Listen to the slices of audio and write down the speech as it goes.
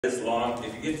This long,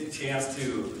 if you get the chance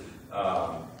to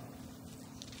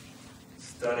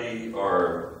study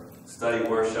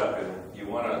worship, and you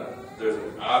want to, there's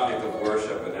an object of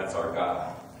worship, and that's our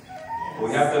God. But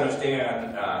we have to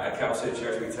understand, at Cal City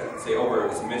Church, we say over,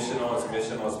 it's missional, it's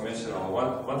missional, it's missional.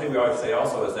 One thing we always say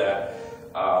also is that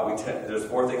there's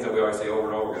four things that we always say over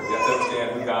and over again. We have to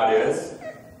understand who God is,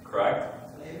 correct?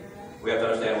 We have to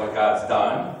understand what God's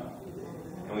done,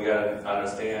 and we got to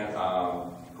understand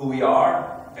who we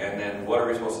are, and then what are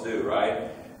we supposed to do, right?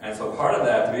 And so part of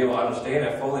that, to be able to understand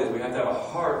it fully, is we have to have a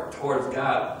heart towards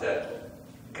God, that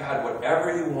God,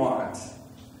 whatever you want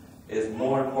is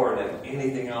more important than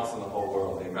anything else in the whole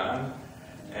world, amen?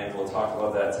 And we'll talk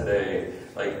about that today.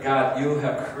 Like, God, you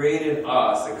have created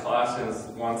us, in Colossians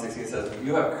 1:16 says,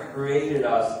 you have created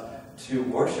us to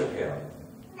worship Him.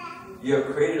 You have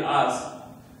created us,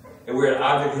 and we're an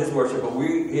object of His worship, but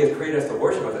He has created us to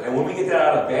worship Him. And when we get that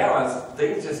out of balance,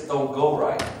 things just don't go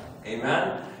right.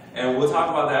 Amen? And we'll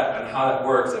talk about that and how that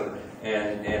works,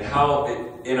 and how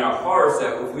in our hearts,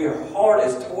 that if our heart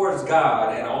is towards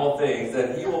God in all things,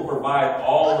 then He will provide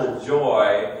all the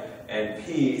joy and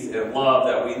peace and love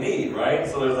that we need, right?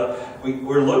 So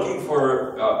we're looking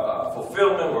for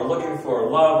fulfillment, we're looking for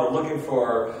love, we're looking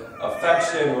for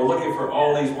affection, we're looking for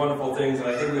all these wonderful things, and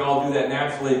I think we all do that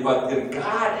naturally. But then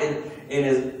God, in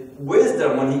His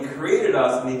wisdom, when He created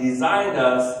us and He designed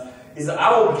us, He said,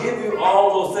 I will give you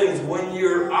all those things when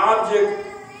your object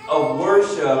of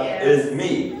worship is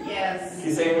me. Yes. Can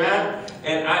you say amen?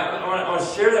 And I want to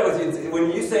share that with you.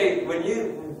 When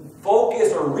you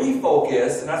focus or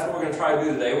refocus, and that's what we're going to try to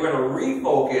do today, we're going to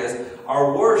refocus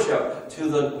our worship to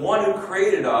the one who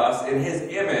created us in His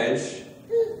image.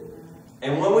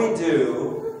 And when we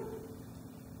do,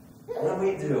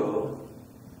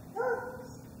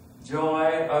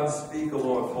 joy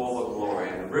unspeakable and full of glory,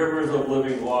 and rivers of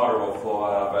living water will flow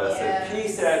out of us. Yes. And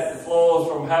peace that flows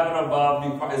from heaven above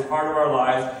is part of our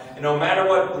lives. And no matter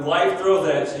what life throws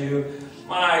at you,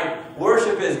 my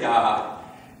worship is God.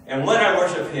 And when I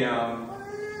worship Him,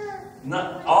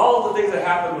 all the things that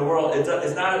happen in the world,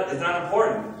 it's not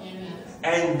important. Amen.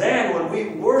 And then when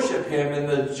we worship Him and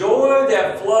the joy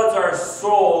that floods our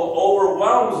soul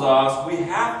overwhelms us, we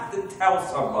have to tell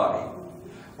somebody.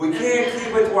 We can't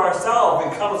keep it to ourselves.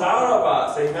 It comes out of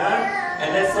us. Amen?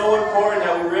 And it's so important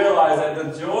that we realize that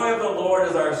the joy of the Lord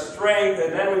is our strength,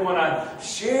 and then we want to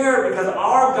share, because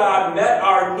our God met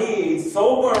our needs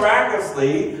so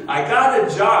miraculously. I got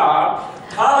a job.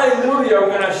 Hallelujah. I'm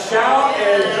going to shout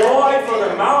and joy from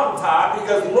the mountaintop,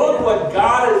 because look what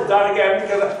God has done again.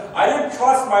 Because I didn't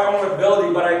trust my own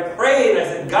ability, but I prayed. I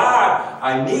said, God,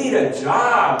 I need a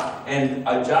job. And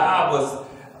a job was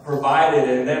provided,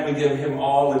 and then we give Him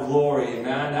all the glory.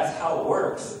 Amen? That's how it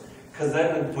works. Because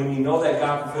then when you know that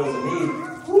God fulfills the need,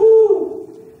 woo,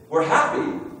 we're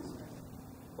happy.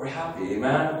 We're happy.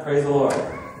 Amen? Praise the Lord.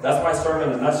 That's my sermon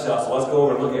in a nutshell, so let's go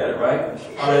over and look at it, right?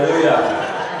 Hallelujah.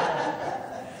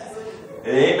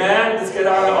 Amen. Let's get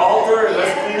on the altar and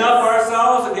let's clean up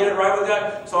ourselves and get it right with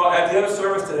God. So at the end of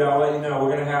service today, I'll let you know, we're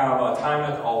going to have a time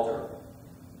at the altar.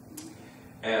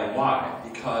 And why?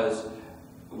 Because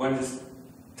we want to just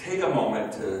take a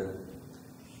moment to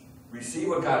receive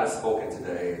what God has spoken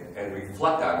today and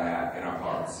reflect on that in our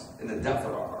hearts, in the depth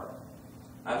of our heart.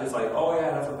 Not just like, oh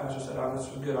yeah, that's what Pastor said, oh, this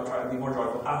was good, I'll try to be more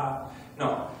joyful.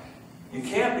 No. You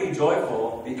can't be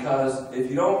joyful, because if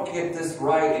you don't get this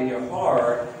right in your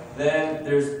heart, then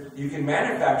you can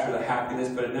manufacture the happiness,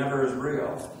 but it never is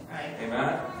real. Right.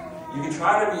 Amen? You can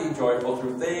try to be joyful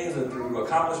through things and through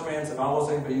accomplishments and all those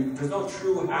things, but there's no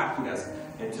true happiness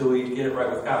until we get it right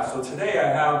with God. So today I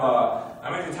have,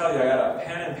 I'm going to tell you, I got a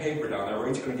pen and paper down there. We're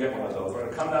each going to get one of those. We're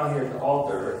going to come down here to the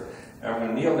altar, and we're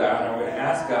going to kneel down, and we're going to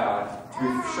ask God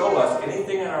to show us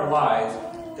anything in our lives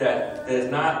that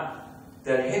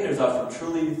hinders us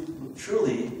from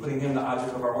truly putting Him the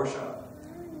object of our worship.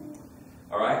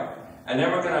 All right? And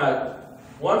then we're going to,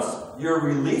 once you're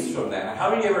released from that,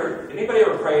 anybody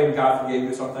ever prayed and God forgave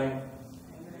you something?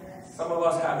 Some of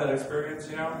us have that experience,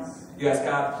 you know? You ask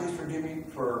God, please forgive me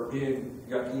for being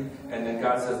yucky, and then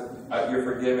God says, you're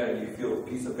forgiven, and you feel the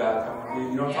peace of God coming on you.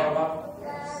 You know what I'm talking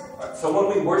about? Right. So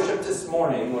when we worship this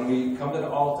morning, when we come to the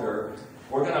altar,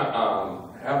 we're going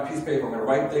to have a piece of paper. We're going to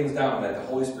write things down that the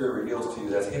Holy Spirit reveals to you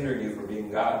that's hindering you from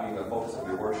being God, being the focus of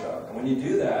your worship. And when you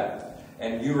do that,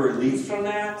 and you release from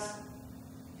that,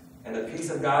 and the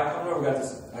peace of God comes over,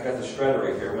 I got the shredder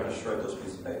right here. We're going to shred those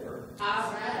pieces of paper.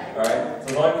 All right. So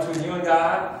it's only between you and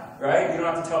God, right? You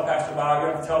don't have to tell Pastor Bob. You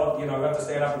don't have to tell, you have to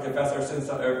stand up and confess our sins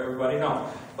to everybody. No.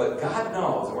 But God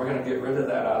knows, and we're going to get rid of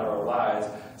that out of our lives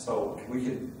so we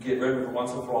can get rid of it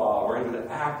once and for all. We're going to do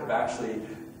the act of actually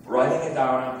writing it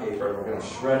down on paper, and we're going to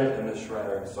shred it in the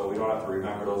shredder so we don't have to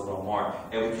remember those no more.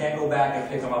 And we can't go back and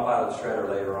pick them up out of the shredder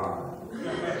later on.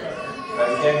 Right?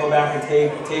 We can't go back and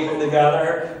tape them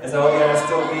together and say, oh yeah, that's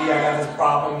still me, I got this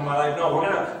problem in my life. No,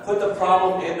 we're going to put the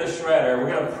problem in the shredder.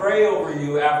 We're going to pray over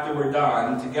you after we're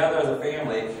done, together as a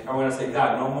family, and we're going to say,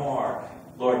 God, no more.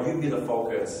 Lord, you be the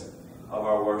focus of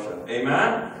our worship.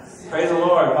 Amen? Praise the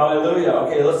Lord. Hallelujah.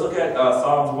 Okay, let's look at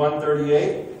Psalms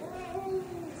 138.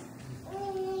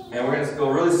 And we're going to go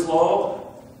really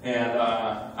slow, and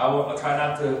I'll try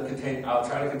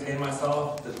to contain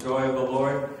myself. The joy of the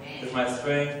Lord is my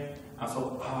strength. I'm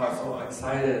so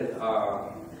excited.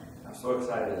 I'm so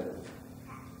excited.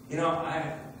 You know,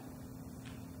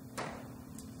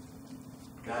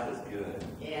 God is good.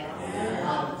 Yeah,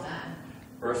 all the time.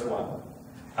 Verse 1.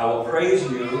 I will praise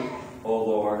you, O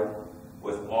Lord,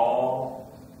 with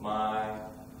all my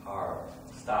heart.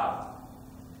 Stop.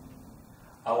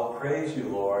 I will praise you,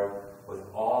 Lord, with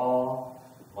all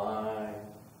my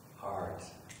heart.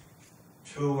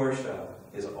 True worship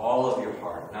is all of your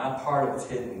heart, not part of it's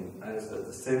hidden. There's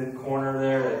the sin corner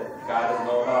there that God doesn't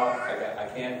know about. I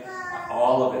can't.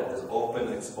 All of it is open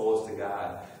and exposed to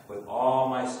God. With all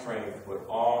my strength, with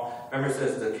all. Remember, it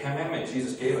says the commandment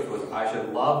Jesus gave us was I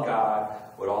should love God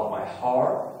with all my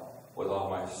heart, with all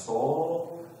my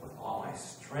soul, with all my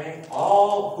strength,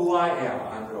 all who I am.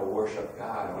 I'm going to worship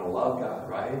God. I'm going to love God,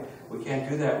 right? We can't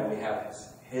do that when we have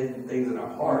hidden things in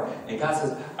our heart. And God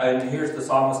says, and here's the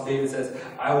psalmist David says,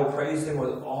 I will praise him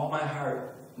with all my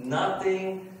heart.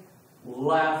 Nothing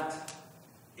left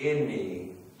in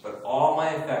me but all my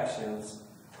affections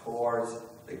towards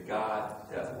the God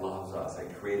that loves us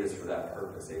and created us for that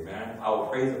purpose. Amen? I will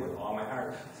praise him with all my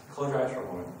heart. Close your eyes for a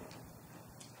moment.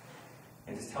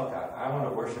 And just tell God, I want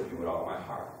to worship you with all my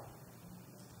heart.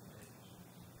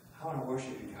 I want to worship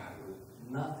you, God, with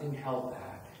nothing held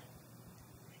back.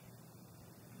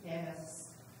 Yes.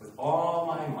 With all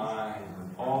my mind,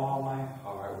 with all my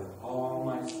heart, with all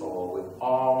my soul, with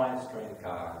all my strength,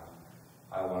 God,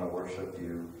 I want to worship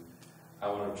you. I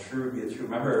want to be a true.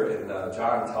 Remember,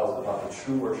 John tells us about the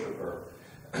true worshiper.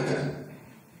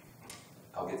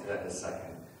 I'll get to that in a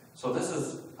second. So this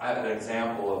is an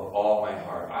example of all my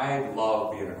heart. I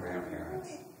love being a grandparent.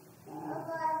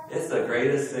 It's the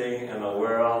greatest thing in the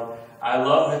world. I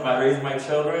love raising my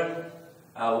children.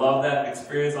 I love that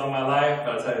experience all my life,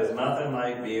 but I'll tell you, there's nothing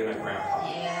like being a grandpa.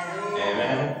 Yeah.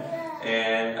 Amen.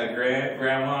 And a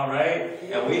grandma, right?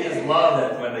 And we just love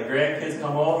that when the grandkids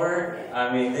come over,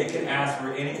 I mean, they can ask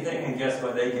for anything, and guess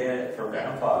what they get from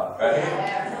grandpa,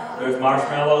 right? There's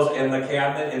marshmallows in the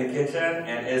cabinet in the kitchen,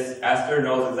 and Esther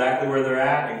knows exactly where they're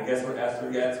at, and guess what Esther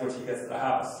gets when she gets to the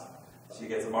house? She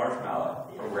gets a marshmallow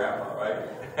from grandpa,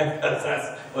 right?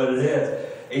 That's what it is.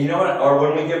 And you know what? Or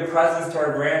when we give presents to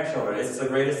our grandchildren, it's the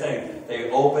greatest thing. They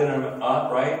open them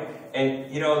up, right? And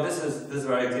you know, this is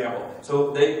my example.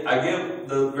 So I give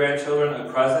the grandchildren a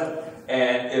present,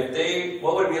 and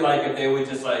what would it be like if they would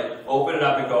just like open it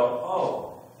up and go,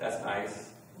 oh, that's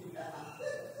nice,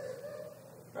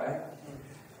 right?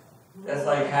 That's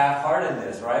like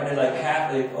half-heartedness, right? They're like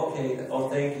okay, oh,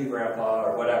 thank you, Grandpa,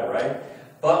 or whatever, right?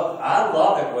 But I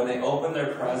love it when they open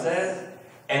their present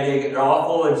and they're all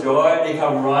full of joy. They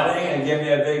come running and give me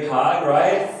a big hug,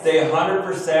 right? They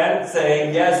 100%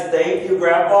 saying, yes, thank you,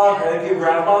 Grandpa,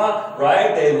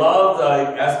 right? They loved,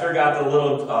 Esther got the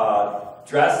little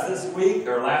dress this week,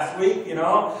 or last week, you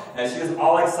know, and she was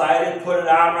all excited, put it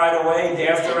on right away,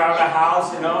 danced around the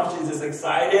house, you know, she's just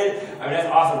excited. I mean, that's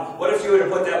awesome. What if she would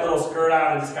have put that little skirt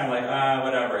on and just kind of like,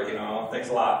 whatever, you know, thanks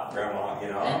a lot, Grandma, you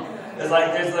know? There's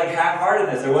like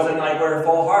half-heartedness. It wasn't like with her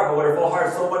full heart, but with her full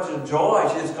heart, so much of joy.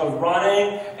 She just comes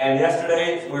running. And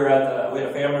yesterday, we had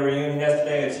a family reunion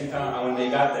yesterday, and when they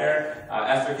got there,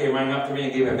 Esther came running up to me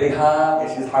and gave me a big hug,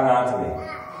 and she just hung on to me.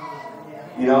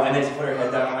 You know, and then she put her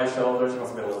head down on my shoulder. She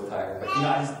must have been a little tired. But, you know,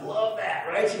 I just love that,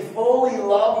 right? She fully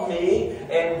loved me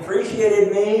and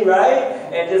appreciated me, right?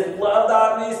 And just loved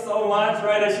on me so much,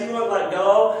 right? And she wouldn't let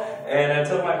go. And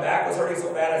until my back was hurting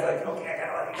so bad, I was like, okay, I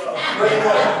gotta let it go.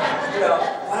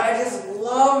 But I just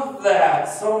love that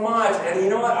so much. And you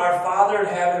know what? Our Father in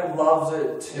heaven loves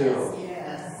it too.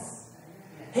 Yes.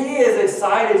 He is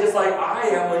excited just like I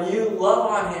am when you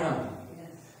love on Him.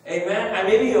 Amen? And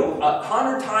maybe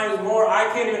 100 times more.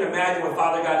 I can't even imagine what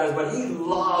Father God does, but He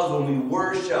loves when we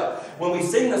worship. When we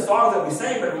sing the songs that we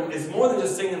sing, but it's more than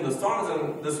just singing the songs.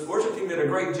 And this worship team did a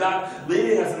great job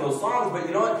leading us in those songs, but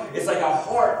you know what? It's like a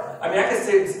heart. I mean, I can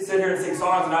sit here and sing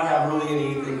songs and not have really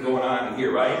anything going on in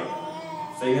here, right?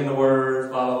 singing the words,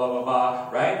 blah, blah, blah, blah, blah,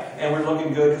 right? And we're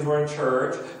looking good because we're in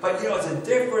church. But, it's a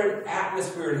different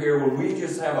atmosphere here when we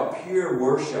just have a pure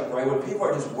worship, right? When people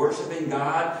are just worshiping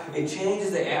God, it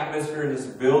changes the atmosphere in this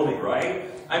building, right?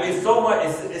 I mean, so much,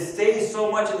 it stays so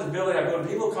much in this building. I mean, when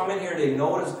people come in here, they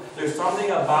notice there's something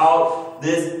about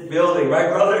this building, right,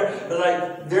 brother? It's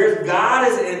like,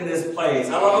 God is in this place.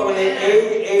 I love it when the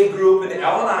AA group and the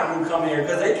Al-Anon group come here,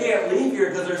 because they can't leave here,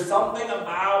 because there's something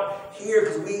about here,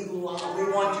 because we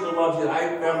want you to love Jesus. I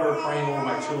remember praying over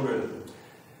my children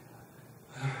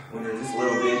when they're just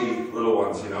little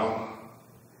ones,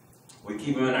 We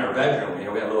keep them in our bedroom.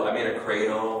 I made a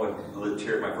cradle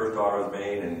when my first daughter was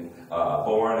made and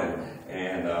born,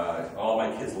 and all my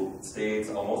kids stayed.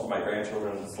 So most of my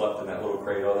grandchildren slept in that little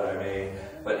cradle that I made.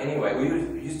 But anyway,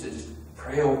 we used to just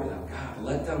pray over them. God,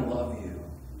 let them love you.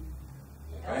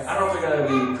 Right? I don't know if they're going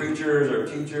to be preachers or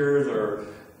teachers or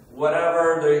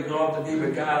whatever they grow up to be,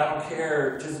 but God, I don't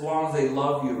care, just as long as they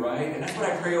love you, right? And that's what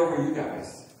I pray over you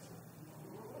guys.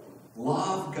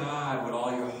 Love God with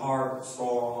all your heart,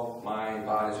 soul, mind,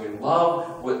 body, spirit.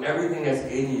 Love with everything that's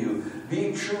in you.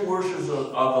 Be true worshipers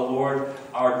of the Lord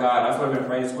our God. That's what I've been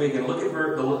praying this week. And look at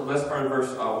the last part of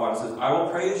verse 1. It says, I will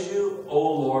praise you, O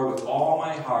Lord, with all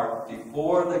my heart.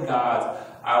 Before the gods,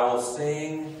 I will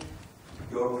sing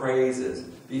your praises.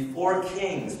 Before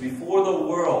kings, before the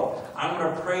world, I'm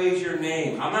going to praise your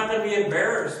name. I'm not going to be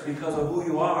embarrassed because of who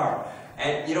you are.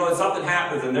 And something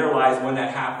happens in their lives when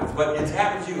that happens. But it's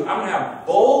happened to you. I'm going to have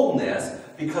boldness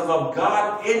because of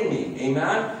God in me.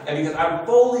 Amen? And because I'm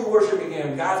boldly worshiping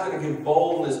Him, God's going to give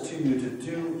boldness to you to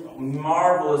do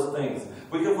marvelous things.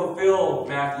 We can fulfill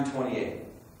Matthew 28,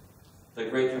 the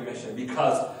Great Commission,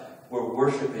 because we're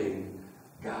worshiping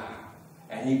God.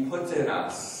 And He puts in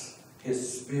us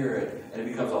His Spirit, and it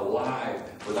becomes alive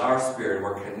with our spirit.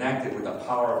 We're connected with the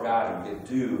power of God and can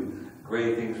do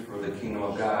great things for the kingdom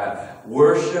of God.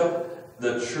 Worship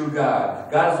the true God.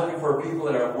 God is looking for people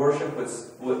that are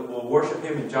will worship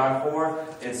Him in John 4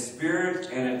 in spirit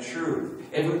and in truth.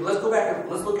 And let's go back and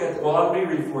let's look at, let me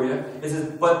read for you. It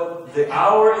says, but the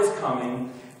hour is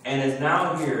coming and is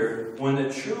now here when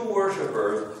the true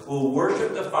worshipers will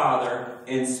worship the Father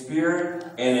in spirit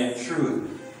and in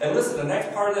truth. And listen, the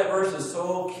next part of that verse is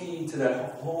so key to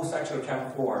that whole section of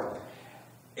chapter 4.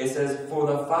 It says, for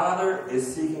the Father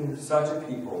is seeking such a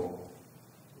people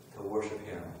to worship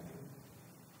Him.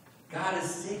 God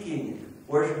is seeking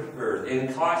worshipers.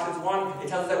 In Colossians 1, it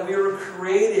tells us that we were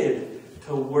created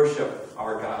to worship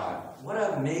our God. What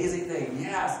an amazing thing.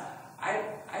 Yes, I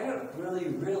don't really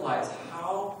realize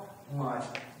how much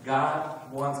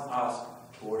God wants us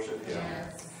to worship Him.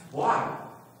 Yes. Why?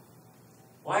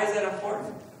 Why is that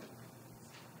important?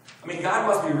 I mean, God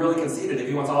must be really conceited if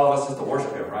He wants all of us just to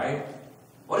worship Him, right?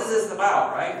 What is this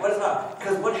about, right? What is it about?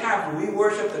 Because what happened? We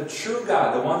worship the true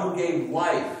God, the one who gave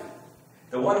life,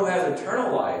 the one who has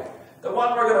eternal life, the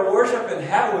one we're going to worship in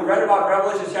heaven. We read about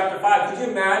Revelation chapter 5. Could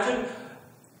you imagine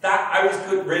that? I just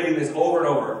keep reading this over and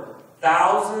over.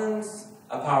 Thousands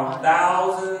upon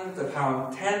thousands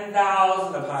upon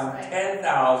 10,000 upon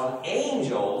 10,000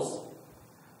 angels,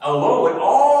 along with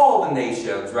all the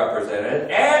nations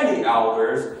represented and the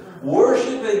elders,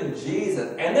 worshiping Jesus.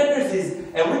 And then there's these,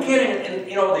 and we can't even,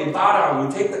 they bow down.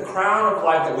 We take the crown of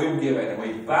life that we've given, and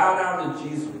we bow down to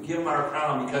Jesus. We give Him our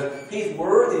crown because He's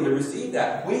worthy to receive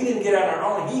that. We didn't get on our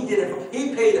own. He did it.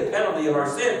 He paid the penalty of our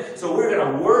sin. So we're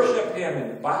going to worship Him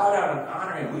and bow down and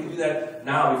honor Him. We can do that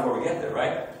now before we get there,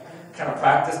 right? Kind of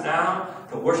practice now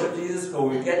to worship Jesus when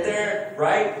we get there,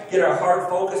 right? Get our heart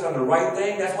focused on the right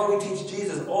thing. That's why we teach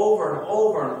Jesus over and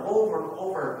over and over and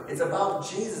over. It's about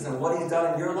Jesus and what He's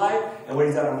done in your life and what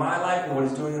He's done in my life and what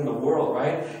He's doing in the world,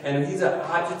 right? And He's an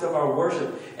object of our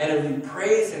worship. And if we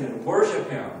praise Him and worship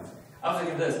Him, I was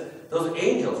thinking of this. Those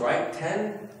angels, right?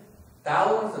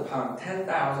 10,000 upon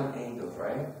 10,000 angels,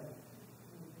 right?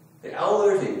 The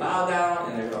elders, they bow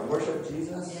down and they're going to worship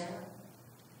Jesus. Yeah.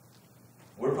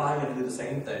 We're probably going to do the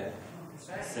same thing.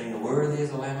 Right. Sing, worthy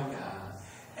is the Lamb of God.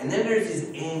 And then there's these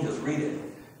angels, read it.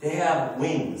 They have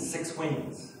wings, 6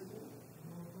 wings.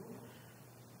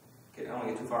 Okay, I don't want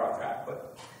to get too far off track,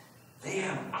 but they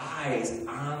have eyes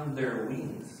on their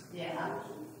wings. Yeah.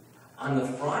 On the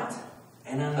front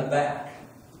and on the back.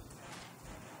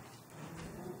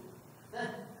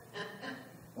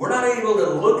 We're not able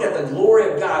to look at the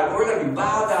glory of God. We're going to be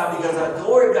bowed down because the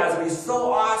glory of God is going to be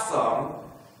so awesome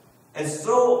and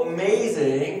so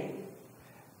amazing.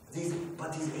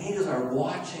 But these angels are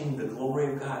watching the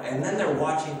glory of God. And then they're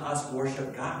watching us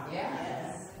worship God.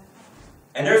 Yes.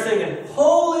 And they're singing,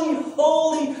 holy,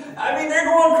 holy. I mean, they're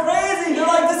going crazy. They're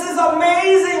like, this is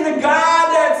amazing. The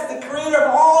God that's the creator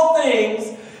of all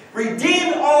things,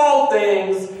 redeemed all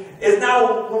things, is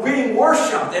now being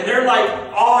worshipped, and they're like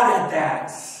awed at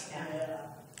that.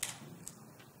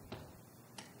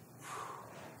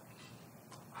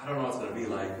 I don't know what it's going to be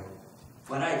like,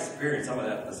 but I experienced some of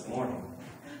that this morning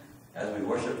as we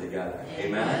worship together.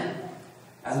 Amen?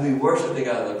 As we worship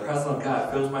together, the presence of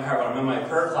God fills my heart. When I'm in my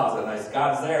prayer closet and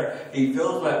God's there, He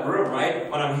fills that room, right?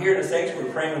 When I'm here in the sanctuary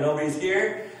praying when nobody's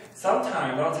here,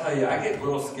 sometimes, I'll tell you, I get a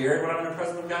little scared when I'm in the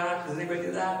presence of God. Does anybody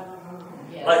do that?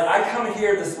 Yes. Like, I come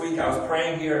here this week, I was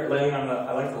praying here, laying on the,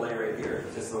 I like to lay right here,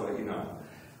 just so that you know.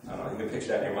 I don't know, you can picture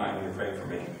that in your mind when you're praying for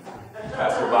me.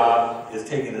 Pastor Bob is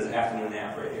taking his afternoon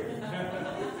nap right here.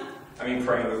 I mean,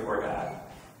 praying before God.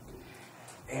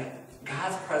 And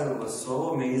God's presence was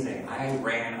so amazing, I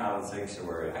ran out of the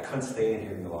sanctuary. I couldn't stay in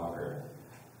here any longer.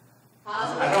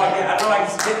 I know I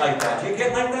can get like that. Do you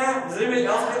get like that? Does anybody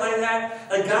else get like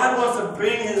that? Like God wants to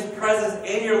bring His presence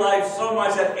in your life so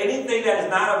much that anything that is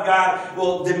not of God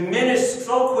will diminish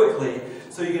so quickly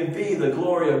so you can be the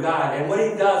glory of God. And what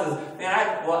He does is, man,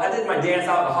 I did my dance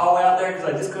out in the hallway out there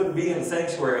because I just couldn't be in the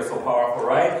sanctuary. It was so powerful,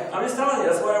 right? I'm just telling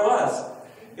you, that's what it was.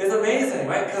 It's amazing,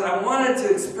 right? Because I wanted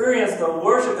to experience the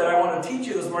worship that I want to teach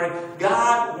you this morning.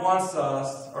 God wants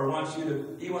us, or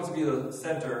He wants to be the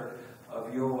center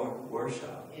of your worship.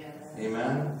 Yes.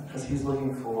 Amen? Because He's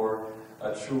looking for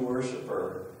a true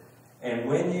worshiper. And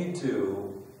when you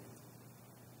do,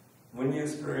 when you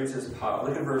experience His power,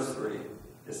 look at verse 3.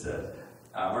 It says,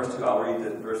 verse 2, I'll read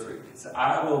verse 3. It says,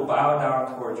 I will bow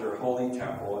down towards your holy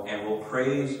temple and will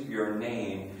praise your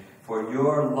name for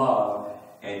your love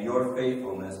and your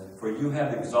faithfulness, for you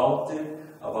have exalted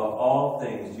above all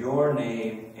things your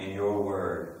name and your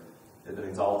word. Has been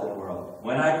exalted in the world.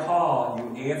 When I call,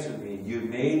 you answered me. You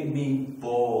made me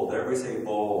bold. Everybody say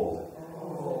bold.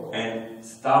 Bold. And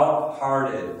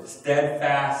stout-hearted,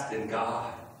 steadfast in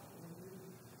God.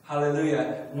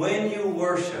 Hallelujah. When you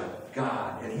worship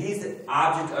God, and He's the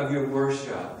object of your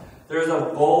worship, there's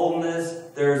a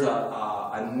boldness, there's a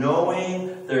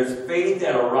knowing, there's faith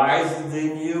that arises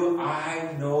in you.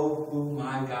 I know who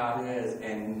my God is.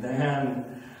 And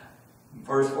then,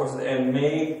 verse 4 says, and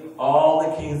make all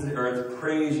the kings of the earth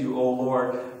praise you, O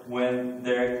Lord, when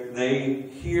they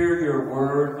hear your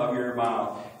word of your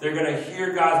mouth. They're going to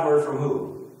hear God's word from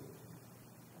who?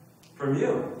 From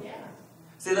you. Yeah.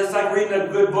 See, that's like reading a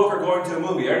good book or going to a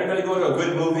movie. Anybody go to a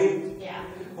good movie? Yeah.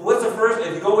 What's the first,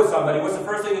 if you go with somebody, what's the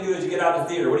first thing you do as you get out of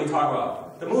the theater? What do you talk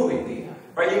about? The movie.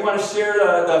 Right? You want to share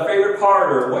the favorite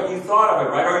part or what you thought of it,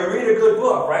 right? Or you read a good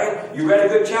book, right? You read a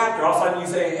good chapter. All of a sudden you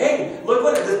say, hey,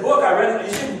 look at this book. I read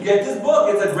it. You should get this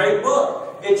book. It's a great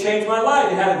book. It changed my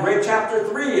life. It had a great chapter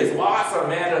 3. It's awesome,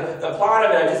 man. The plot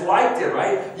of it, I just liked it,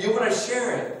 right? You want to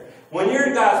share it. When you're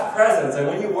in God's presence and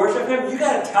when you worship Him, you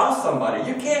got to tell somebody.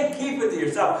 You can't keep it to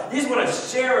yourself. You just want to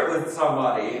share it with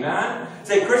somebody, amen?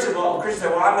 Say, Christian say, well,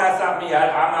 that's not me.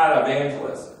 I'm not an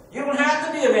evangelist. You don't have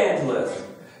to be an evangelist.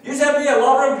 You just have to be a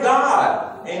lover of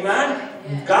God.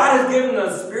 Amen? God has given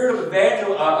the spirit of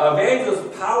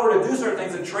evangelist power to do certain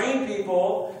things, to train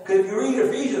people. Because if you read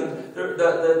Ephesians,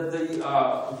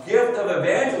 the gift of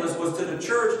evangelist was to the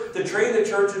church, to train the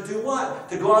church to do what?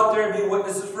 To go out there and be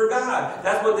witnesses for God.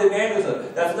 That's what the evangelist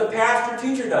does. That's what the pastor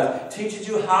teacher does. Teaches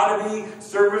you how to be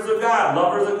servants of God,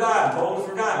 lovers of God, boldness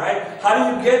for God, right? How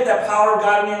do you get that power of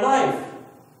God in your life?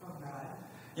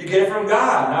 You get it from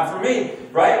God, not from me,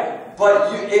 right?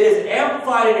 But it is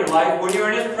amplified in your life when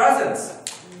you're in His presence.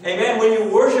 Amen? When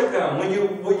you worship Him, when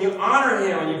you honor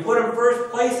Him, when you put Him first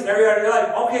place in every area of your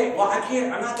life. Okay, well,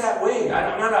 I'm not that way.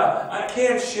 I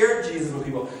can't share Jesus with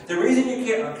people. The reason you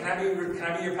can't, can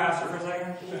I be your pastor for a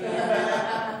second?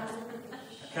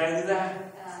 Can I do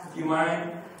that? Do you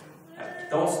mind?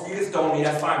 You can stone me,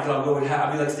 that's fine, because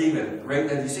I'll be like Stephen. Right?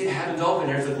 You see the heavens open,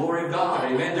 there's the glory of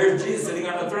God. Amen? There's Jesus sitting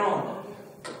on the throne.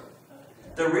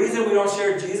 The reason we don't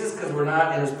share Jesus is because we're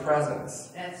not in His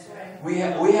presence. That's right.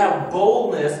 We have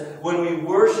boldness when we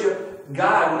worship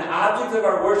God. When the object of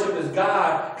our worship is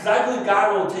God, because I believe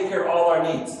God will take care of all our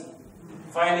needs.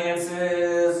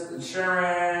 Finances,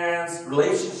 insurance,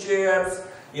 relationships.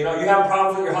 You have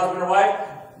problems with your husband or wife?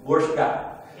 Worship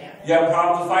God. Yeah. You have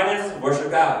problems with finances? Worship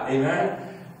God.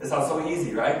 Amen? It sounds so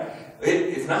easy, right?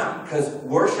 It's not, because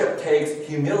worship takes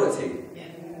humility.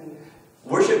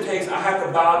 Worship takes, I have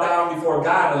to bow down before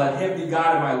God and let Him be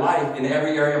God in my life, in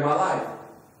every area of my life.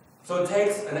 So it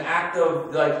takes an act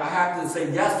of, I have to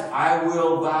say, yes, I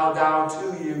will bow down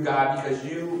to you, God, because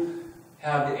you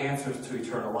have the answers to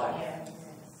eternal life. Yes.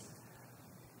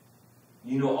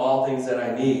 You know all things that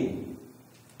I need.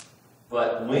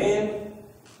 But when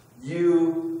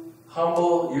you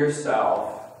humble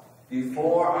yourself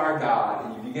before our God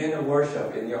and you begin to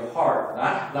worship in your heart,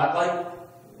 not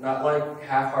not like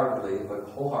half-heartedly, but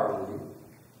wholeheartedly,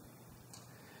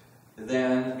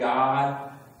 then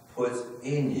God puts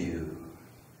in you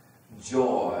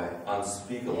joy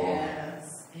unspeakable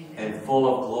Yes. and full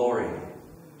of glory.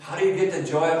 How do you get the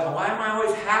joy of, why am I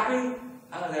always happy?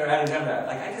 I don't know, I haven't done that.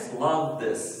 Like, I just love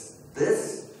this.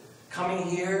 Coming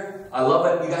here. I love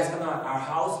it. You guys come to our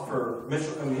house for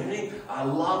missional community. I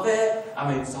love it.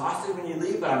 I'm exhausted when you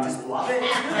leave, but I just love it.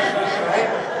 Right?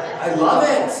 I love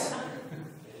it.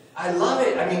 I love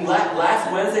it. I mean,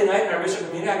 last Wednesday night in our missional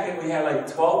community, I think we had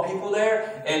like 12 people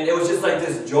there, and it was just like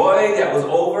this joy that was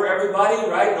over everybody,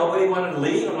 right? Nobody wanted to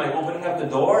leave. I'm like opening up the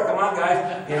door. Come on,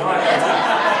 guys. You know,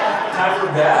 time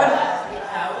for bed.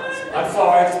 I'm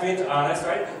sorry, just being honest,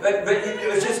 right? But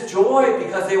it was just joy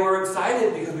because they were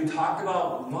excited because we talked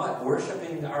about what?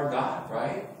 Worshiping our God,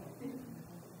 right?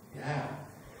 Yeah.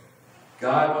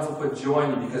 God wants to put joy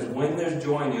in you because when there's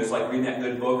joy in you, it's like reading that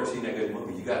good book or seeing that good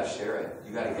movie. You got to share it.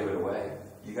 You got to give it away.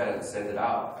 You got to send it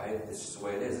out, right? It's just the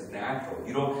way it is. It's natural.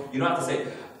 You don't have to say,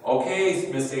 okay,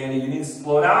 Miss Sandy, you need to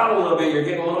slow down a little bit. You're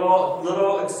getting a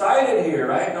little excited here,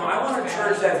 right? No, I want a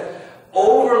church that's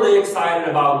overly excited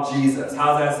about Jesus.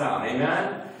 How's that sound?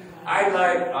 Amen?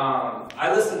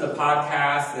 I listen to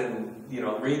podcasts and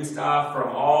read stuff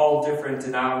from all different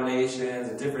denominations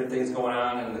and different things going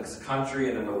on in this country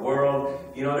and in the world.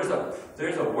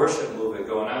 There's a worship movement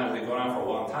going on. It's been going on for a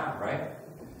long time, right?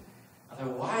 I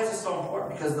thought, why is this so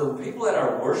important? Because the people that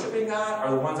are worshiping God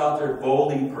are the ones out there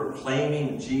boldly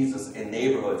proclaiming Jesus in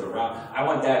neighborhoods around. I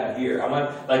want that in here. I want,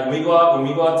 like, when we go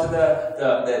out to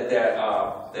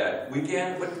that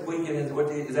weekend. What weekend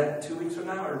is that? 2 weeks from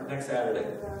now or next Saturday?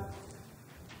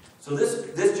 So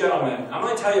this gentleman, I'm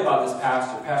going to tell you about this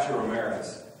Pastor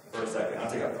Ramirez, for a second.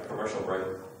 I'll take a commercial break.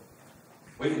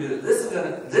 We can do this.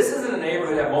 This isn't a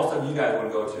neighborhood that most of you guys want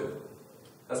to go to.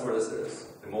 That's where this is.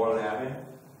 In Moreland Avenue.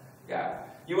 Yeah.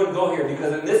 You wouldn't go here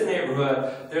because in this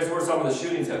neighborhood, there's where some of the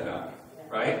shootings have been,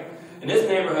 right? In this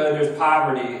neighborhood, there's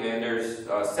poverty and there's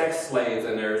sex slaves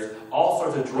and there's all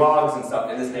sorts of drugs and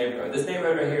stuff in this neighborhood. This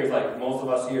neighborhood right here is like most of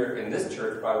us here in this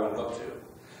church probably wouldn't go to.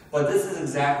 But this is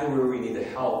exactly where we need to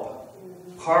help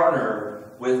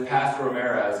partner with Pastor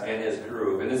Ramirez and his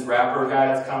group. And this rapper guy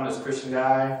that's coming, this Christian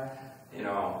guy,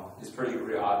 he's pretty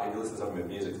odd. If you listen to some of his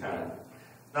music, it's kind of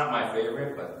not my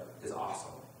favorite, but it's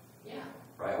awesome. Yeah.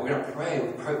 Right? We're going to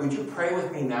pray. Would you pray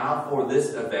with me now for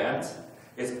this event?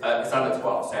 It's on the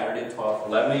 12th, Saturday the 12th,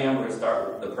 11 a.m. We're going to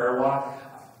start the prayer walk.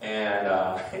 And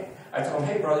I told him,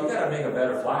 hey, brother, you got to make a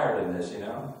better flyer than this,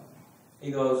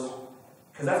 He goes,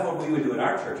 because that's what we would do in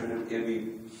our church. It would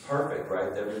be perfect,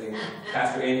 right? Everything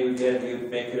Pastor Andy would get, he would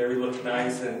make it everything look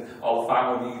nice, and all the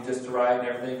font would be just right and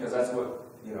everything, because that's what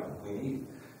we need.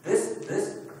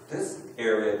 This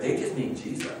area, they just need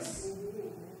Jesus,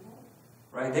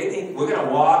 right? We're going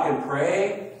to walk and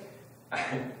pray.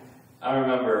 I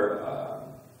remember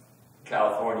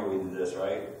California. We did this,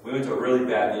 right? We went to a really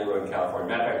bad neighborhood in California.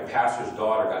 Matter of fact, the pastor's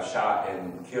daughter got shot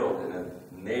and killed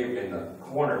in the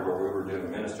corner where we were doing a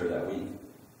minister that week.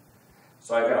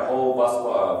 So I got a whole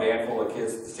van full of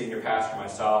kids, the senior pastor,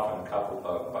 myself, and a couple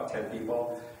of about 10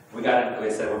 people. We got in, they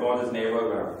said, we're going to this neighborhood,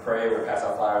 we're going to pray, we're going to pass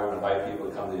out flyers, we're going to invite people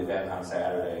to come to the event on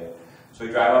Saturday. So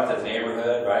we drive up to the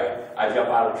neighborhood, right? I jump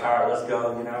out of the car, let's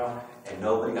go, and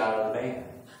nobody got out of the van.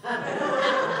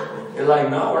 You're like,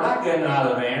 no, we're not getting out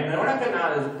of the van. No, we're not getting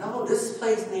out of the No, this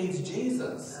place needs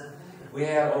Jesus. We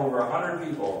had over 100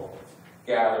 people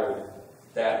gathered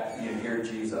that you hear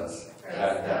Jesus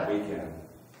that weekend.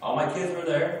 All my kids were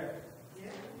there.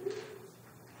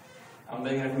 I'm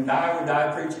thinking if we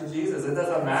die preaching Jesus. It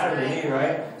doesn't matter to me,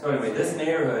 right? So anyway, this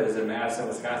neighborhood is in Madison,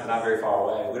 Wisconsin, not very far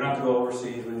away. We don't have to go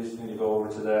overseas. We just need to go over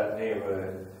to that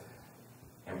neighborhood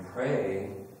and pray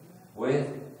with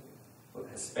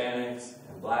Hispanics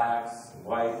and blacks and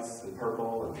whites and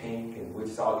purple and pink, and we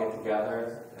just all get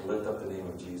together and lift up the name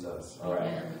of Jesus. All right.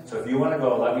 Amen. So if you want to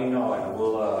go, let me know, and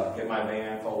we'll get my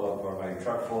van full of, or my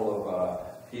truck full of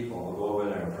people. We'll go over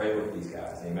there and pray with these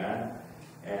guys. Amen.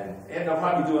 And they'll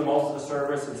probably be doing most of the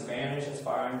service in Spanish. It's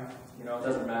fine. It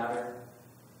doesn't matter.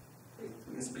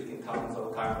 We can speak in tongues all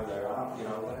the time over there.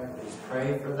 Whatever. Just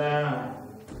pray for them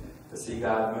to see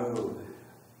God move.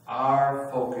 Our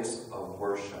focus of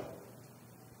worship.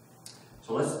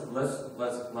 So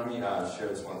let me share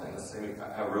this one thing.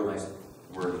 I have a real nice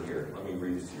word here. Let me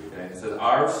read this to you. Okay? It says,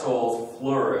 our souls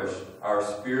flourish, our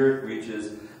spirit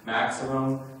reaches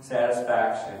maximum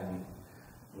satisfaction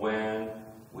when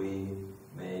we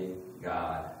make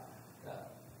God the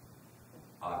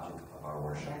object of our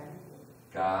worship.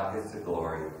 God gets the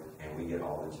glory, and we get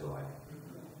all the joy.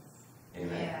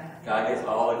 Amen. Yeah. God gets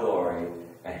all the glory,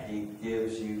 and He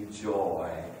gives you joy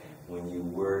when you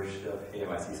worship Him.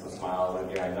 I see some smiles in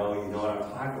here. I know you know what I'm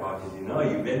talking about because you know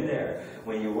you've been there.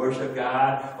 When you worship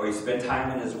God, or you spend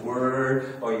time in His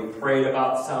Word, or you prayed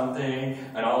about something,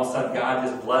 and all of a sudden God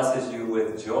just blesses you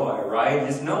with joy, right?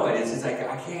 Just know it. It's just like,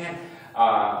 I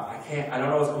don't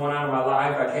know what's going on in my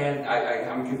life.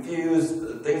 I'm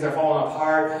confused. Things are falling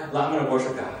apart. I'm going to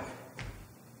worship God.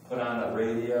 Put on the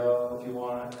radio if you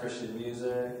want, Christian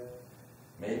music.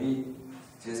 Maybe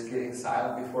just getting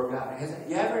silent before God.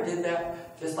 You ever did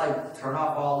that? Just like turn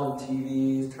off all the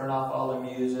TVs, turn off all the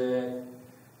music,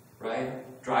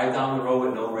 right? Drive down the road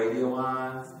with no radio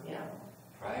on. Yeah.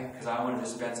 Right? Because I want to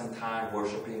just spend some time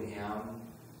worshiping Him.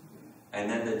 And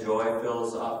then the joy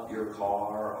fills up your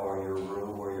car or your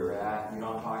room where you're at. You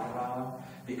know what I'm talking about?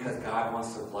 Because God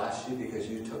wants to bless you because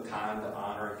you took time to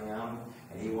honor Him.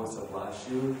 And He wants to bless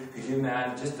you. Could you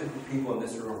imagine just the people in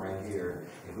this room right here,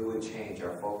 if we would change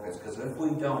our focus? Because if we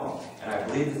don't, and I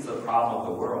believe it's the problem of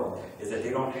the world, is that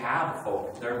they don't have a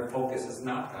focus. Their focus is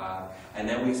not God. And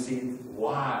then we see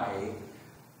why,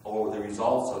 or the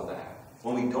results of that.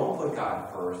 When we don't put God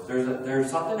first,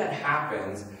 there's something that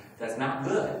happens that's not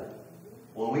good.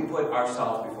 When we put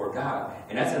ourselves before God.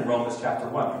 And that's in Romans chapter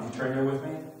 1. Can you turn there with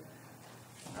me?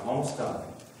 I'm almost done.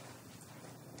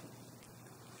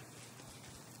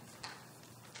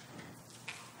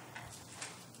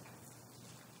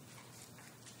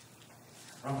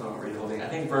 I'm going to read the whole thing. I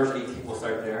think verse 18 will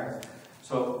start there.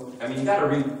 So, I mean, you got to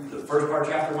read the first part,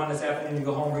 chapter 1 this afternoon. You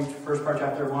go home, read the first part,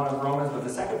 chapter 1 of Romans. But the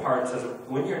second part says,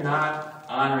 when you're not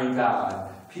honoring God,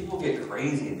 people get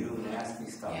crazy and do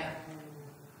nasty stuff. Yeah.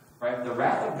 Right? The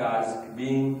wrath of God is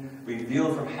being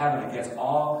revealed from heaven against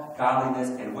all godliness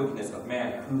and wickedness of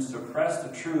man, who suppress the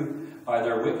truth by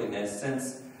their wickedness,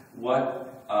 since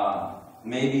what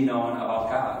may be known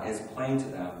about God is plain to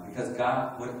them. Because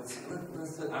God,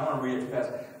 listen, I don't want to read it too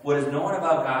fast. What is known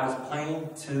about God is plain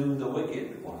to the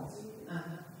wicked ones.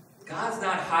 God's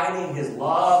not hiding His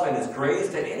love and His grace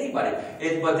to anybody.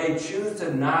 But they choose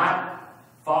to not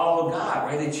follow God,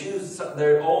 right? They choose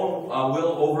their own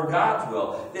will over God's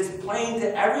will. It's plain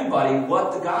to everybody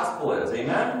what the gospel is.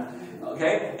 Amen?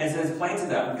 Okay? And so it's plain to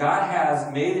them. God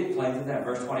has made it plain to them.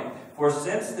 Verse 20. For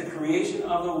since the creation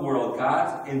of the world,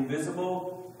 God's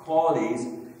invisible qualities,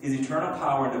 His eternal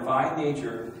power and divine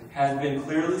nature has been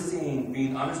clearly seen,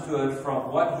 being understood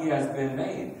from what He has been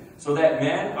made, so that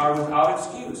men are without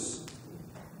excuse.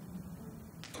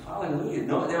 Hallelujah.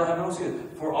 No, they'll have no excuse.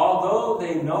 For although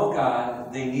they know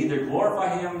God, they neither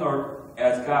glorify Him nor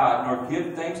as God, nor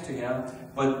give thanks to Him,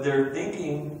 but their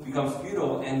thinking becomes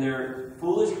futile, and their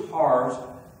foolish hearts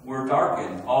were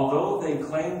darkened. Although they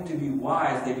claimed to be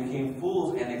wise, they became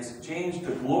fools and exchanged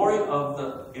the glory of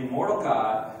the immortal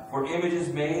God for images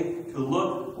made to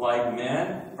look like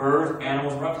men, birds,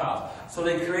 animals, and reptiles. So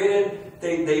they created,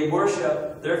 they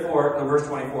worship, therefore, verse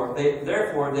 24,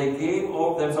 therefore they gave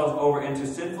themselves over into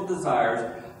sinful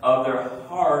desires of their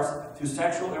hearts to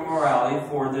sexual immorality,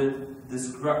 for the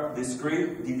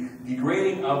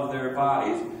degrading of their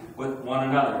bodies with one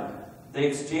another. They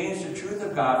exchanged the truth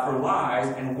of God for lies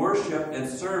and worshiped and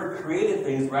served created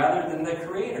things rather than the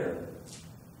Creator.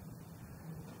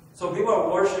 So people are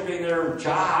worshiping their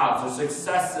jobs, their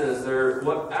successes, their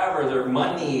whatever, their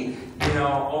money,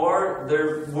 or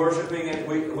they're worshiping, and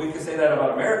we can say that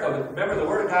about America, but remember the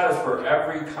Word of God is for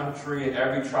every country and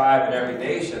every tribe and every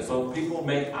nation. So people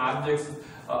make objects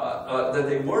that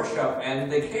they worship, and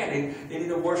they can't. They need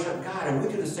to worship God, and we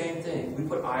do the same thing. We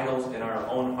put idols in our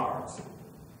own hearts.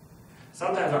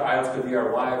 Sometimes our idols could be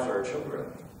our wives or our children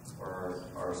or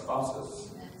our spouses.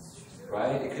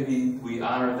 Right? It could be we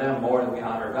honor them more than we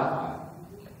honor God.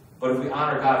 But if we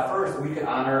honor God first, we can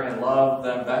honor and love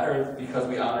them better because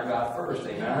we honor God first.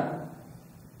 Amen?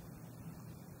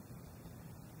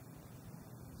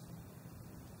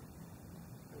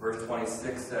 Verse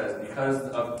 26 says, because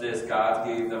of this, God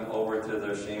gave them over to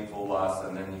their shameful lusts.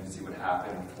 And then you can see what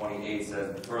happened. 28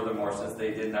 says, furthermore, since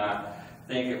they did not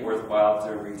think it worthwhile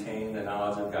to retain the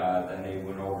knowledge of God, then they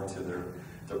went over to their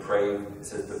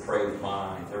depraved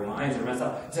mind. Their minds are messed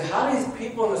up. So how these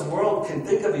people in this world can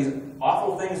think of these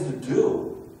awful things to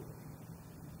do?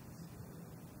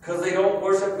 Because they don't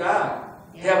worship God.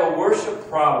 They have a worship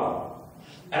problem.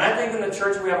 And I think in the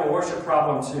church we have a worship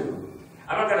problem too.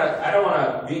 I don't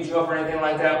want to beat you up or anything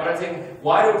like that, but I think,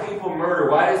 why do people murder?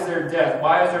 Why is there death?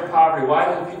 Why is there poverty? Why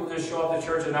do people just show up to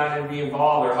church and not be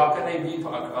involved? Or how can they be,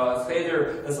 say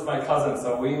they're, this is my cousin,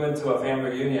 so we went to a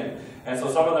family reunion, and so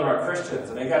some of them are Christians,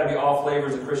 and they got to be all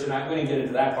flavors of Christian. We didn't get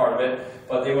into that part of it,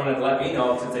 but they wanted to let me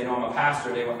know, since they know I'm a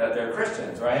pastor, that they're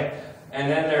Christians, right? And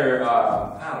then they're,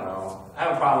 I don't know, I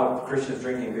have a problem with Christians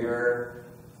drinking beer.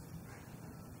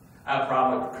 I have a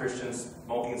problem with Christians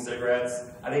smoking cigarettes.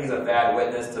 I think it's a bad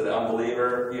witness to the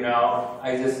unbeliever, you know.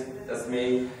 That's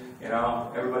me, you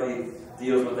know. Everybody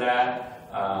deals with that.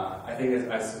 I think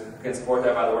I can support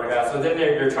that by the Word of God. So then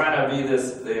they're trying to be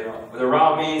this, you know, they're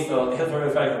around me, so it's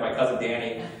really funny with my cousin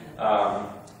Danny.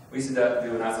 We used to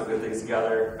do not so good things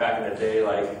together back in the day,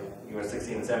 like he was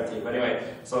 16 and 17. But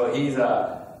anyway, so he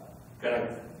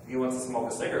wants to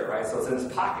smoke a cigarette, right? So it's in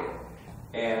his pocket.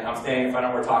 And I'm standing in front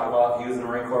of him, we're talking about, he was in the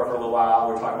Marine Corps for a little while,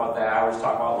 we're talking about that, we're just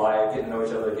talking about life, getting to know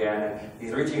each other again, and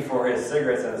he's reaching for his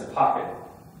cigarettes in his pocket.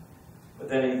 But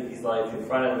then he's like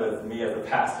confronted with me as a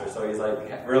pastor, so he's like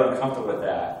really uncomfortable with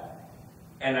that.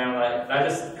 And I'm like, I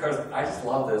just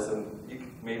love this, and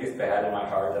maybe it's bad in my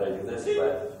heart that I do this,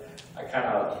 but I kind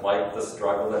of like the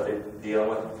struggle that they deal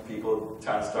with, people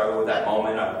trying to struggle with that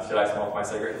moment of, should I smoke my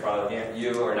cigarette in front of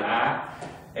you or not?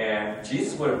 And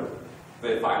Jesus would have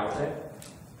been fine with it.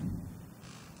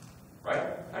 Right?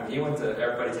 I mean, he went to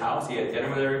everybody's house, he had dinner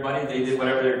with everybody, they did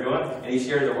whatever they were doing, and he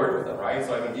shared the word with them, right?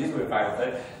 So I mean, Jesus would be fine with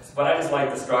it. But I just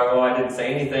liked the struggle. I didn't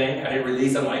say anything. I didn't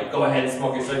release him like, go ahead and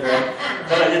smoke your cigarette.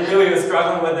 Because I didn't know he was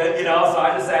struggling with it, you know. So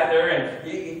I just sat there and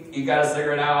he got a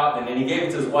cigarette out, and then he gave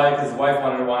it to his wife because his wife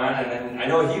wanted one, and then I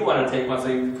know he wanted to take one, so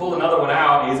he pulled another one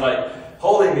out, and he's like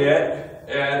holding it,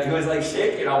 and he was like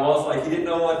shaking almost like he didn't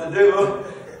know what to do.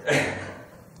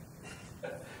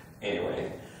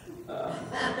 Anyway.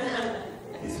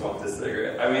 He smoked a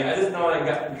cigarette. I mean, I just know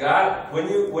that God, when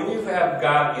you have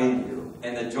God in you,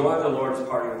 and the joy of the Lord is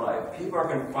part of your life, people are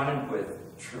confronted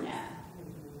with truth.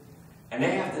 And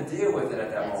they have to deal with it at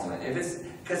that moment. If it's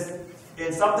because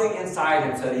something inside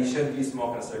him said he shouldn't be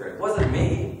smoking a cigarette. It wasn't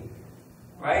me.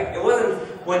 Right? It wasn't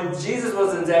when Jesus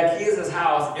was in Zacchaeus'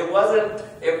 house, it wasn't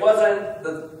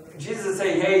Jesus would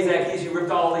say, hey Zacchaeus, you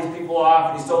ripped all these people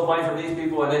off and you stole money from these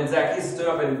people, and then Zacchaeus stood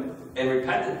up and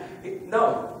repented.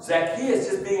 No, Zacchaeus,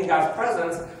 just being in God's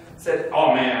presence, said,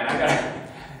 oh man,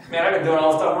 I've been doing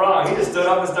all this stuff wrong. He just stood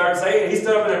up and started saying, he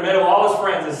stood up in the middle of all his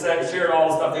friends and shared all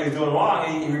the stuff that he was doing wrong,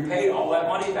 and he repaid all that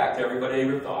money back to everybody he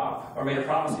ripped off, or made a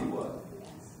promise he would.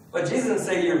 But Jesus didn't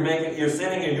say you're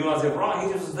sinning, you're doing all this wrong.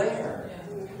 He just was there.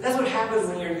 That's what happens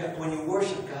when you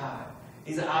worship God.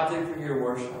 He's an object for your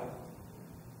worship.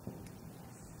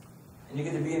 And you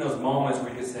get to be in those moments where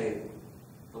you can say,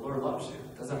 the Lord loves you.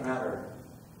 It doesn't matter.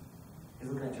 He's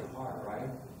looking at your heart, right?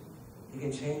 He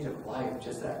can change your life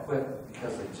just that quick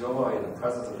because the joy and the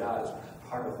presence of God is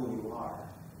part of who you are.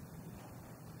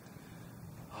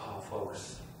 Oh,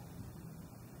 folks.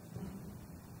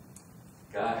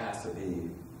 God has to be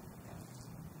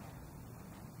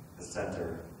the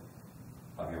center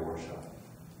of your worship.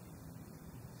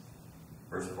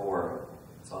 Verse 4,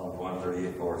 Psalm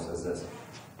 138:4 says this.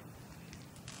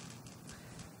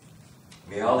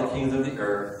 May all the kings of the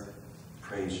earth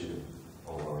praise you,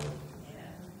 O Lord.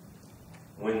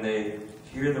 When they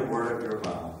hear the word of your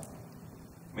mouth,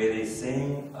 may they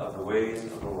sing of the ways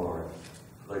of the Lord.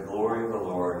 For the glory of the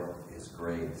Lord is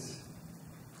great.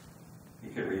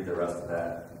 You could read the rest of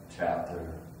that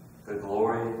chapter. The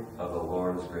glory of the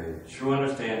Lord is great. True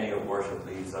understanding of worship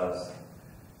leads us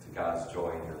to God's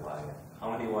joy in your life.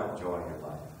 How many want joy in your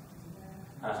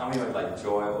life? How many would like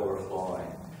joy overflowing?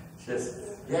 Just,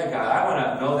 yeah, God, I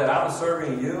want to know that I'm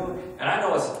serving you. And I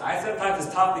know sometimes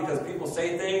it's tough because people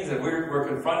say things and we're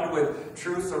confronted with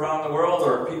truths around the world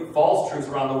or false truths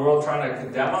around the world trying to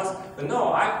condemn us. But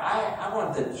no, I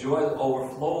want the joy to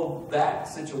overflow that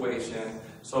situation.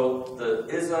 So the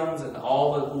isms and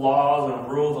all the laws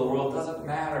and rules of the world doesn't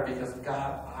matter because,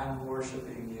 God, I'm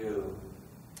worshiping you.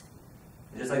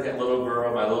 And just like that little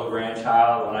girl, my little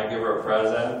grandchild, when I give her a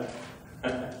present,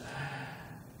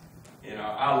 you know,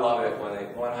 I love it when they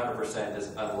 100%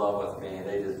 just in love with me and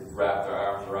they just wrap their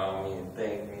arms around me and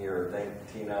thank me or thank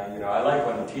Tina. You know, I like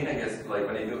when Tina gets, like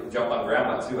when they do jump on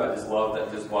grandma too. I just love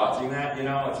that, just watching that, you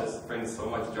know, it just brings so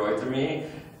much joy to me.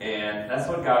 And that's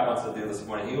what God wants to do this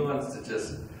morning. He wants to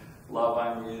just love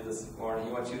on you this morning.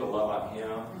 He wants you to love on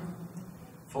Him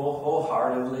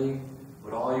wholeheartedly,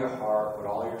 with all your heart, with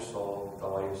all your soul, with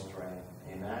all your strength.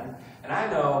 Amen? And I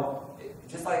know,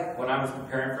 just like when I was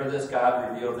preparing for this,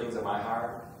 God revealed things in my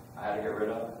heart I had to get rid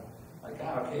of. Like,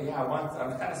 God, okay, yeah, I'm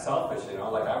kind of selfish, you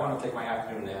know, like I want to take my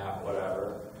afternoon nap,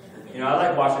 whatever. You know, I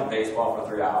like watching baseball for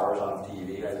 3 hours on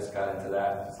TV. I just got into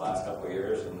that this last couple of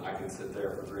years, and I can sit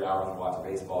there for 3 hours and watch a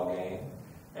baseball game.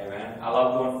 Amen. I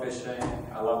love going fishing.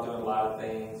 I love doing a lot of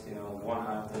things, you know, going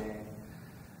hunting.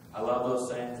 I love those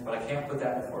things, but I can't put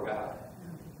that before God.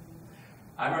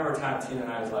 I remember a time Tina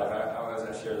and I's life, I was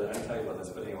going to share that. I didn't tell you about this,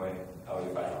 but anyway, I'll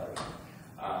get back to it.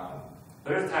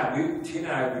 There's a time, Tina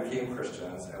and I became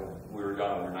Christians, and we were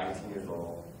young, we were 19 years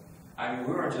old. I mean,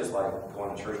 we weren't just like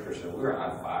going to church Christians, we were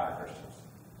on fire Christians.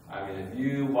 I mean, if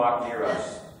you walk near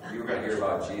us, you were going to hear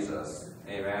about Jesus.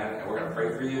 Amen. And we're going to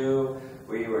pray for you.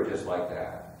 We were just like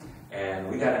that. And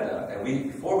we got into, and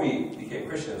before we became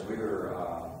Christians,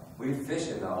 we fished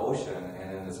in the ocean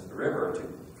and in this river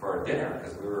for dinner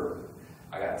because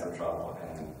I got in some trouble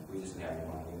and we just didn't have any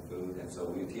money and food. And so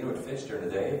Tina would fish during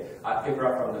the day. I'd pick her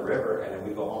up from the river and then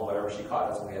we'd go home, whatever she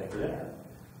caught us, and we had for dinner.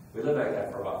 We lived like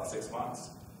that for about 6 months.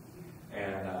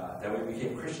 And then we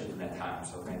became Christians in that time.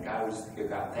 So, man, God, we just give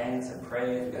God thanks and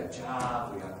praise. We got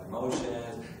jobs, we got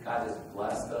promotions. God just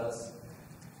blessed us.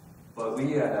 But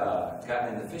we had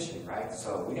gotten into fishing, right?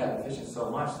 So we got into fishing so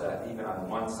much that even on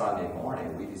one Sunday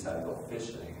morning, we decided to go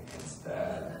fishing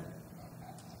instead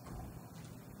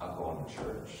of going to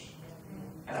church.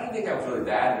 And I don't think that was really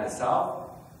bad in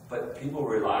itself, but people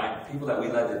that we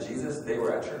led to Jesus, they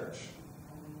were at church.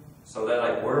 So they're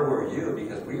like, where were you?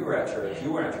 Because we were at church,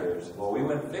 you were at church. Well, we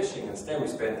went fishing instead. We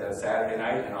spent a Saturday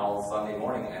night and all Sunday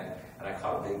morning, and I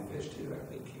caught a big fish too,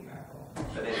 I think king mackerel.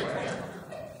 But anyway,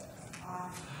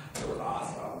 it was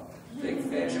awesome. Big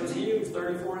fish. It was huge,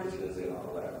 34 inches,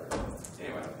 whatever.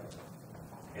 Anyway,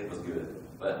 it was good.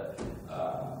 But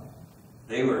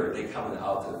they come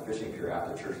out to the fishing pier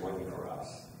after church looking for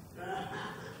us.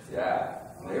 Yeah.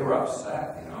 They were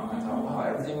upset, I thought, wow,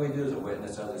 everything we do is a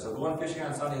witness to others. So going fishing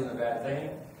on Sunday isn't a bad thing,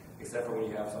 except for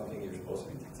when you have something you're supposed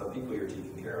to be, some people you're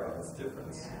taking care of, it's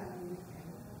different.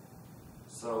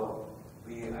 So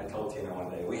I told Tina one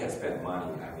day, we had spent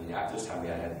money. I mean, after this time we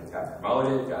had got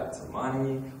promoted, got some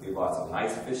money, we bought some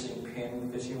nice fishing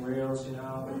reels,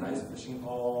 with nice fishing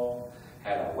pole,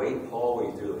 had a weight pole where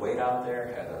you threw the weight out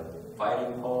there, had a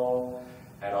fighting pole,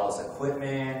 had all this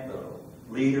equipment, the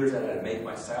leaders that I had to make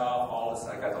myself, all this.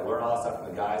 I got to learn all this stuff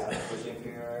from the guys on the fishing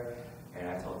pier. And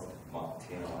I told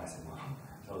Tina, I said, Mom,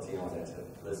 I told Tina, I said,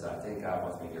 listen, I think God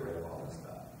wants me to get rid of all this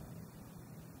stuff.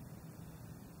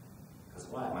 Because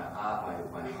why?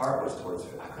 My heart was towards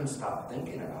fish. I couldn't stop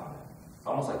thinking about it. It's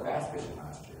almost like bass fishing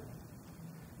last year.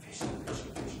 Fishing. I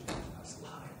just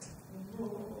love it.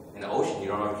 In the ocean, you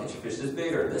don't know if you catch a fish this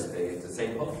big or this big. It's the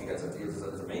same hook. It's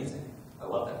amazing. I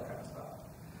love that kind of stuff.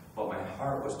 But my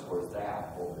heart was towards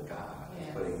that over God,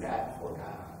 putting that before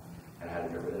God. And I had to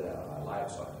get rid of that out of my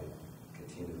life so I could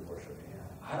continue to worship Him.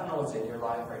 I don't know what's in your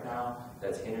life right now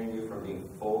that's hindering you from being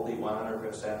fully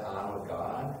 100% on with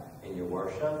God in your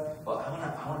worship. But I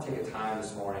want to take a time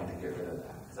this morning to get rid of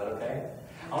that. Is that okay?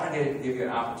 I want to give you an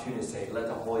opportunity to say, let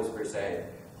the Holy Spirit say,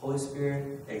 Holy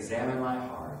Spirit, examine my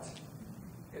heart.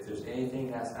 If there's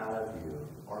anything that's not of you,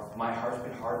 or if my heart's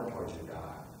been hardened towards you,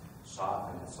 God,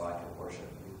 soften it so I can worship you.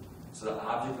 So the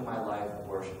object of my life of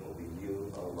worship will be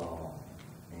you alone.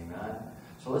 Amen?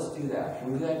 So let's do that.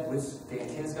 Can we do that?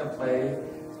 Tina's going to play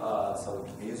some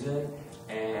music,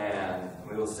 and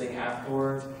we will sing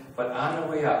afterwards. But on the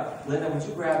way up, Linda, would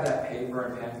you grab that paper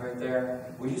and pen right there?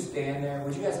 Would you stand there?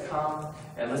 Would you guys come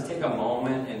and let's take a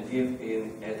moment and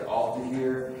be at the altar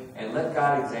here and let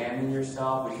God examine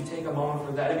yourself? Would you take a moment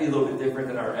for that? It'd be a little bit different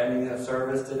than our ending of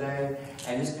service today.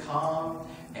 And just come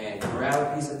and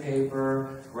grab a piece of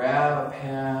paper, grab a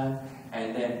pen,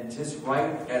 and then just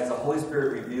write as the Holy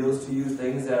Spirit reveals to you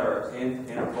things that are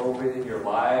inappropriate in your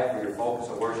life, where your focus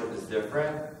of worship is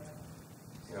different.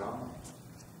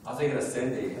 I was thinking of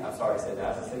Cindy. I'm sorry, Cindy.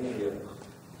 I was thinking of you.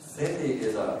 Cindy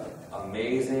is an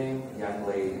amazing young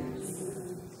lady.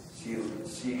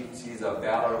 She's a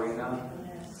ballerina.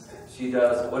 She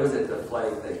does, what is it, the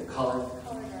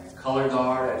color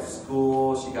guard at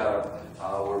school. She got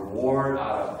a reward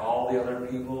out of all the other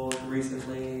people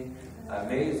recently.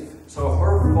 Amazing. So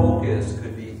her focus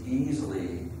could be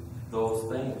easily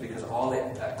those things because all the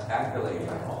accolades,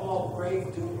 like, oh,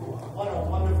 great, dude, what a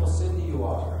wonderful Cindy you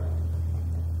are.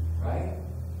 Right?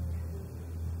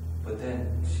 But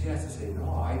then she has to say,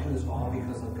 no, I do this all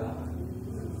because of God.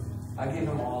 I give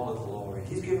Him all the glory.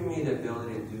 He's given me the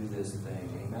ability to do this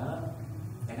thing. Amen?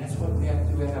 And that's what we have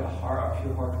to do. We have to have a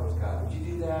pure heart towards God. Would you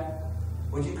do that?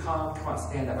 Would you come? Come on,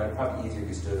 stand up. It'd probably be easier if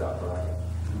you stood up, right?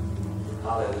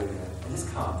 Hallelujah. And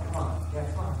just come. Come on. Yeah,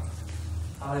 come on.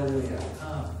 Hallelujah.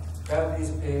 Come. Grab a piece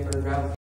of paper. Grab a